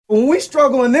we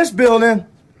struggle in this building,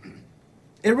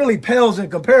 it really pales in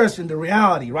comparison to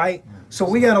reality, right? So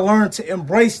we got to learn to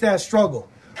embrace that struggle.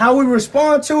 How we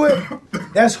respond to it,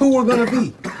 that's who we're going to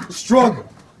be. Struggle.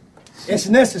 It's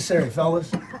necessary,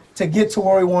 fellas, to get to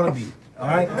where we want to be. All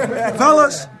right?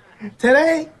 Fellas,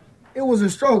 today, it was a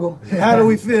struggle. How do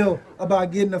we feel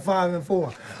about getting to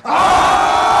 5-4?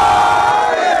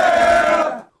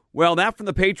 Well, that from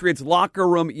the Patriots locker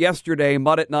room yesterday,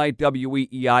 Mud at Night,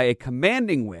 WEEI, a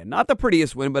commanding win. Not the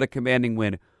prettiest win, but a commanding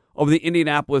win over the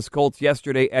Indianapolis Colts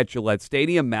yesterday at Gillette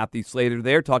Stadium. Matthew Slater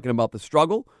there talking about the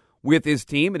struggle with his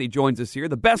team, and he joins us here.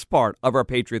 The best part of our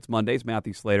Patriots Mondays,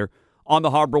 Matthew Slater, on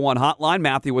the Harbor One Hotline.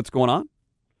 Matthew, what's going on?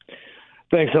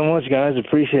 Thanks so much, guys.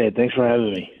 Appreciate it. Thanks for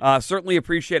having me. Certainly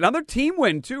appreciate it. Another team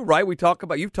win, too, right?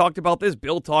 You've talked about this.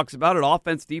 Bill talks about it.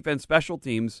 Offense, defense, special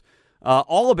teams.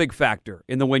 All a big factor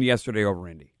in the win yesterday over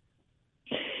Indy.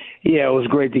 Yeah, it was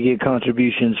great to get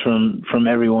contributions from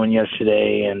everyone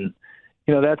yesterday, and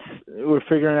we're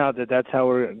figuring out that's how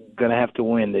we're going to have to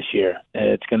win this year.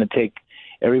 It's going to take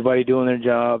everybody doing their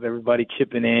job, everybody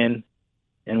chipping in,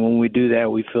 and when we do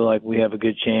that, we feel like we have a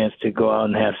good chance to go out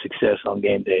and have success on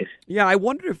game days. Yeah, I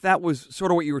wondered if that was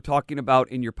sort of what you were talking about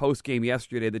in your post-game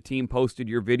yesterday. The team posted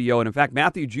your video, and in fact,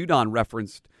 Matthew Judon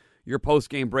referenced your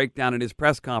post-game breakdown in his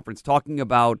press conference, talking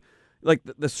about like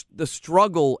the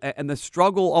struggle and the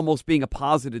struggle almost being a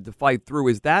positive to fight through.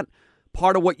 Is that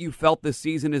part of what you felt this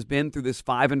season has been through this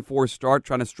 5-4 start,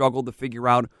 trying to struggle to figure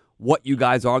out what you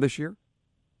guys are this year?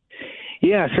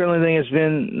 Yeah, I certainly think it's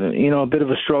been, a bit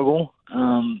of a struggle.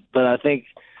 But I think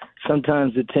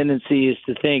sometimes the tendency is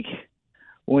to think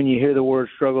when you hear the word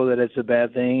struggle that it's a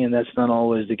bad thing, and that's not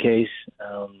always the case.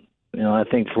 I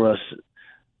think for us,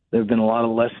 there have been a lot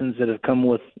of lessons that have come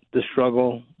with the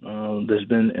struggle. There's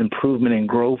been improvement and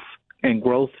growth,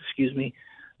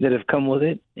 that have come with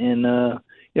it. And,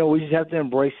 we just have to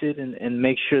embrace it and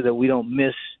make sure that we don't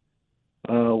miss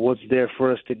what's there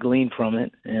for us to glean from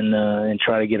it and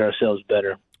try to get ourselves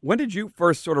better. When did you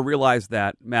first sort of realize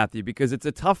that, Matthew? Because it's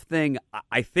a tough thing,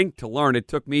 I think, to learn. It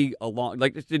took me a long,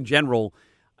 like just in general,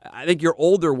 I think you're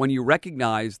older when you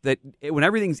recognize that when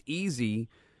everything's easy,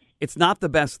 it's not the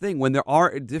best thing. When there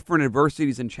are different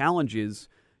adversities and challenges,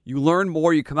 you learn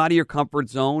more, you come out of your comfort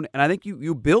zone, and I think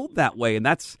you build that way, and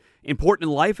that's important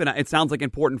in life, and it sounds like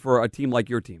important for a team like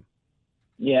your team.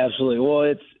 Yeah, absolutely.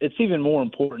 Well, it's even more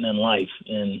important in life,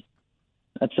 and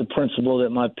that's a principle that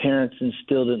my parents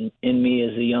instilled in me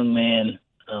as a young man.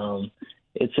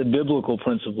 It's a biblical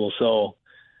principle, so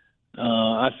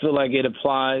I feel like it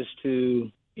applies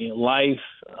to life.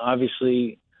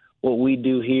 Obviously, what we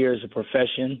do here is a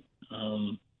profession,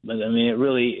 but I mean,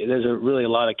 there's a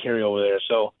lot of carryover there.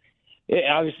 So it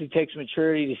obviously takes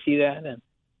maturity to see that, and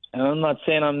I'm not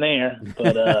saying I'm there,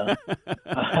 but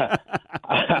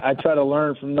I try to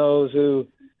learn from those who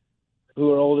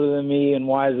are older than me and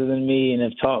wiser than me and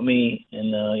have taught me,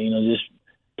 and just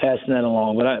passing that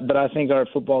along. But I think our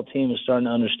football team is starting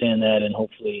to understand that, and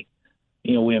hopefully,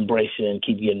 we embrace it and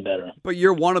keep getting better. But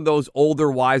you're one of those older,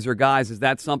 wiser guys. Is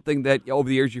that something that over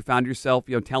the years you found yourself,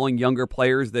 telling younger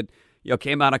players that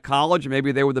came out of college and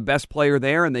maybe they were the best player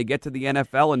there, and they get to the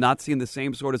NFL and not seeing the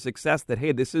same sort of success? That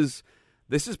hey, this is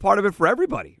part of it for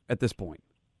everybody at this point.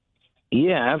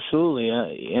 Yeah, absolutely.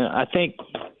 I think,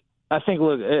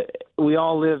 look, we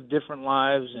all live different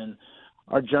lives, and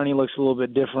our journey looks a little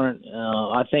bit different.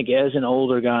 I think as an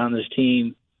older guy on this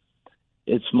team,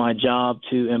 it's my job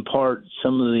to impart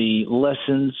some of the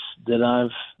lessons that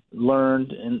I've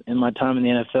learned in my time in the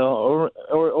NFL or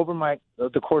over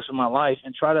the course of my life,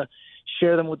 and try to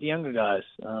share them with the younger guys.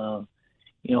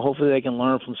 Hopefully they can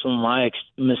learn from some of my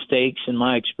mistakes and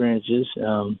my experiences.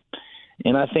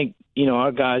 And I think,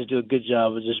 our guys do a good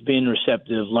job of just being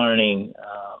receptive, learning.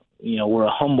 We're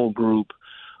a humble group.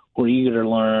 We're eager to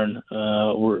learn.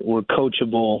 We're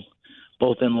coachable,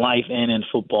 both in life and in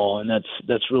football, and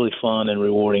that's really fun and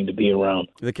rewarding to be around.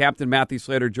 The captain, Matthew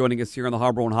Slater, joining us here on the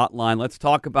Harbor One Hotline. Let's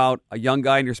talk about a young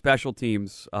guy in your special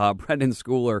teams. Brendan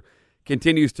Schooler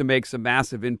continues to make some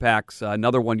massive impacts.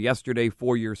 Another one yesterday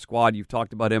for your squad. You've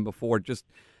talked about him before. Just,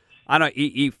 I don't know,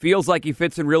 he feels like he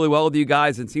fits in really well with you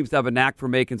guys and seems to have a knack for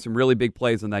making some really big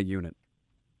plays in that unit.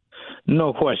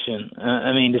 No question.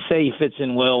 To say he fits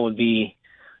in well would be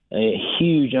a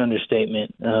huge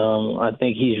understatement. I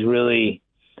think he's really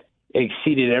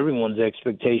exceeded everyone's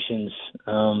expectations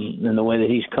in the way that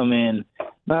he's come in.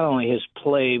 Not only his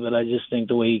play, but I just think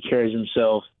the way he carries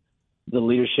himself, the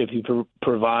leadership he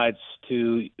provides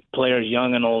to players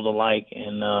young and old alike.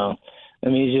 And,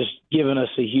 he's just given us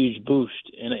a huge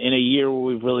boost in a year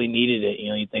where we've really needed it.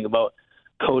 You think about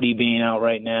Cody being out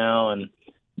right now and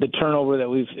the turnover that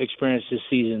we've experienced this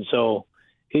season. So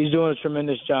he's doing a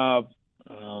tremendous job.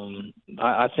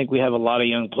 I think we have a lot of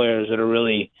young players that are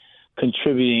really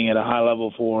contributing at a high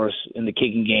level for us in the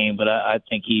kicking game, but I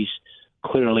think he's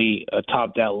clearly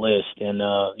atop that list, and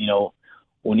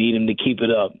we need him to keep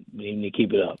it up.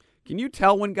 Can you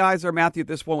tell when guys are, Matthew, at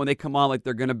this point, when they come on, like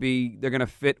they're going to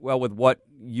fit well with what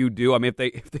you do? I mean,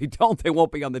 if they don't, they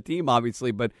won't be on the team,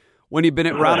 obviously. But when you've been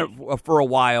around it for a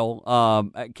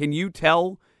while, can you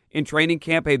tell in training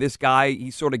camp, hey, this guy,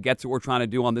 he sort of gets what we're trying to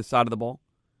do on this side of the ball?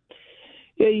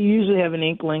 Yeah, you usually have an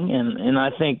inkling, and I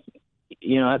think,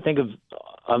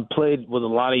 I've played with a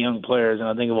lot of young players, and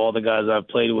I think of all the guys I've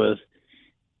played with,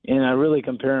 and I really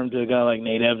compare him to a guy like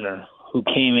Nate Ebner, who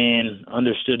came in,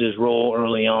 understood his role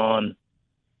early on,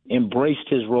 embraced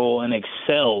his role, and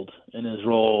excelled in his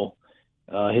role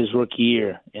his rookie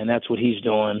year, and that's what he's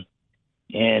doing.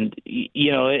 And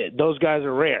those guys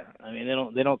are rare. I mean,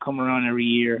 they don't come around every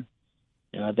year,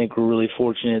 and I think we're really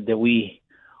fortunate that we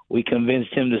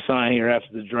convinced him to sign here after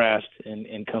the draft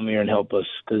and come here and help us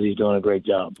because he's doing a great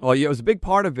job. Well, yeah, it was a big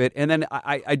part of it. And then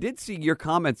I did see your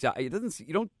comments. You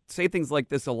don't say things like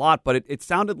this a lot, but it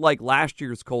sounded like last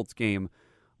year's Colts game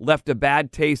left a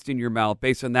bad taste in your mouth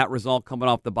based on that result coming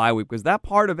off the bye week. Was that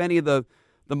part of any of the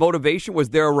motivation?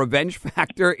 Was there a revenge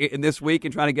factor in this week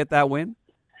in trying to get that win?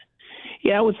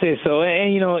 Yeah, I would say so.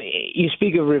 And, you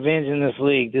speak of revenge in this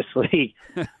league.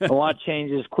 A lot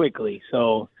changes quickly.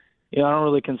 So, I don't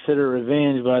really consider it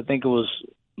revenge, but I think it was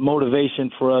motivation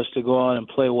for us to go out and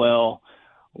play well,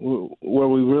 where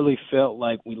we really felt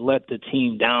like we let the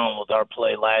team down with our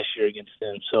play last year against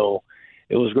them. So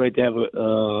it was great to have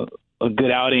a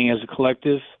good outing as a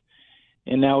collective.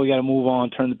 And now we got to move on,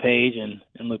 turn the page, and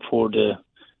look forward to,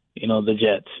 the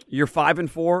Jets. You're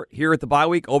 5-4 here at the bye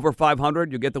week, over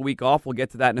 500. You'll get the week off. We'll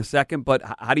get to that in a second. But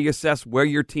how do you assess where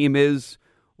your team is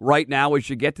right now as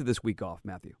you get to this week off,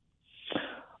 Matthew?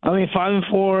 I mean,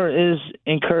 5-4 is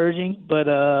encouraging, but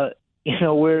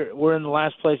we're in the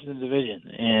last place in the division,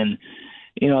 and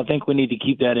I think we need to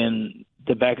keep that in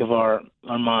the back of our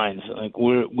minds. Like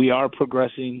we are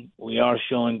progressing, we are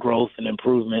showing growth and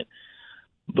improvement,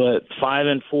 but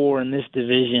 5-4 in this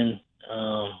division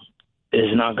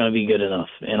is not going to be good enough,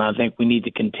 and I think we need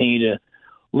to continue to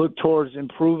look towards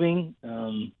improving.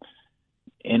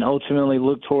 And ultimately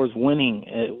look towards winning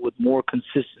with more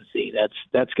consistency.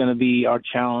 That's going to be our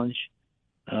challenge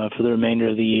for the remainder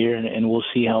of the year, and we'll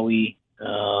see how we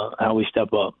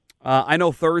step up. I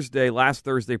know last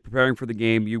Thursday, preparing for the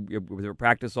game, you were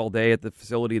practice all day at the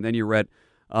facility, and then you were at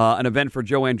an event for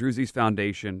Joe Andruzzi's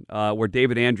foundation where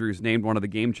David Andrews named one of the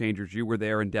game changers. You were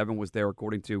there, and Devin was there,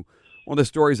 according to one of the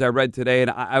stories I read today.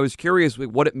 And I was curious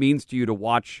what it means to you to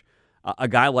watch a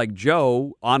guy like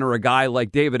Joe honor a guy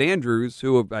like David Andrews,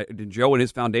 who Joe and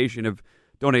his foundation have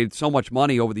donated so much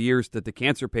money over the years to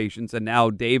cancer patients, and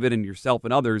now David and yourself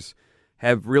and others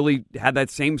have really had that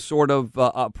same sort of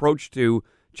approach to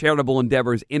charitable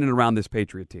endeavors in and around this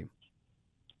Patriot team.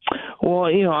 Well,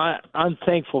 I'm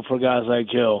thankful for guys like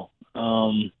Joe,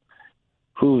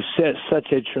 who set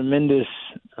such a tremendous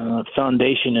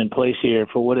foundation in place here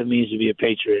for what it means to be a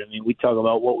Patriot. I mean, we talk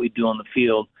about what we do on the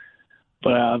field,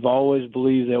 but I've always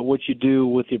believed that what you do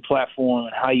with your platform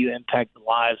and how you impact the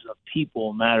lives of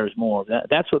people matters more.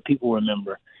 That's what people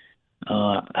remember.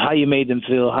 How you made them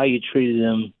feel, how you treated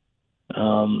them,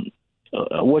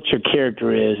 what your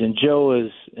character is. And Joe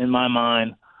is, in my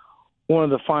mind, one of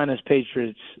the finest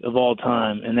Patriots of all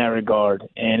time in that regard.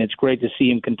 And it's great to see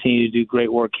him continue to do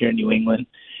great work here in New England.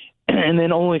 And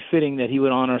then only fitting that he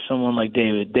would honor someone like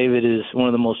David. David is one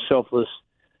of the most selfless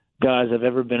guys I've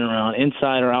ever been around,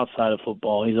 inside or outside of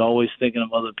football. He's always thinking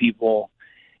of other people.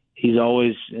 He's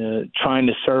always trying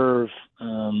to serve,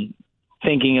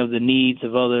 thinking of the needs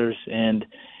of others, and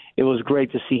it was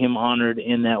great to see him honored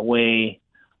in that way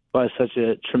by such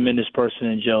a tremendous person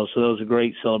in Joe. So that was a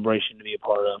great celebration to be a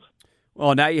part of.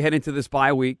 Well, now you head into this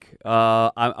bye week.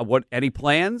 Any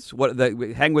plans?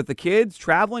 Hang with the kids?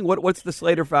 Traveling? What's the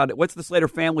Slater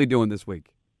family doing this week?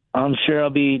 I'm sure I'll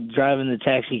be driving the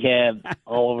taxi cab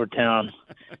all over town,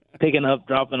 picking up,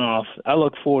 dropping off. I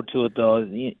look forward to it, though.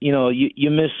 You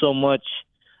miss so much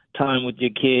time with your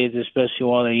kids, especially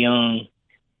while they're young,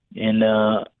 and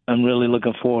I'm really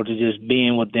looking forward to just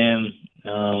being with them,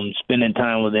 spending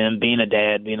time with them, being a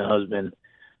dad, being a husband.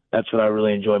 That's what I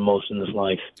really enjoy most in this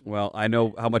life. Well, I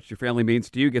know how much your family means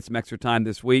to you. Get some extra time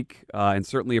this week, and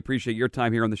certainly appreciate your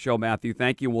time here on the show, Matthew.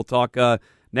 Thank you. We'll talk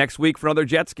next week for another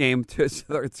Jets game.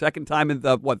 Second time in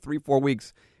 3-4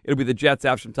 weeks. It'll be the Jets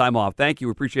after some time off. Thank you.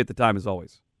 Appreciate the time as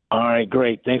always. All right,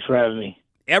 great. Thanks for having me.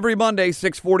 Every Monday,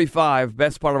 6:45,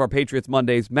 best part of our Patriots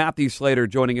Mondays, Matthew Slater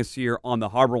joining us here on the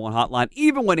Harbor One Hotline,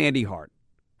 even when Andy Hart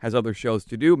has other shows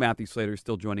to do. Matthew Slater is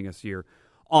still joining us here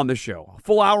on the show. A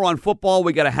full hour on football.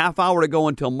 We got a half hour to go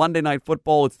until Monday Night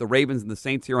Football. It's the Ravens and the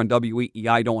Saints here on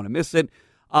WEEI. Don't want to miss it.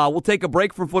 We'll take a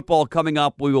break from football coming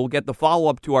up. We will get the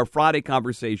follow-up to our Friday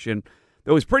conversation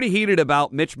that was pretty heated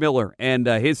about Mitch Miller and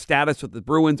his status with the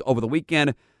Bruins over the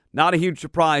weekend. Not a huge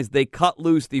surprise. They cut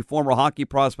loose the former hockey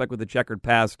prospect with a checkered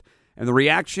past. And the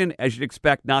reaction, as you'd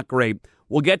expect, not great.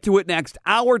 We'll get to it next.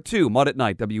 Hour 2, Mud at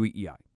Night, WEEI.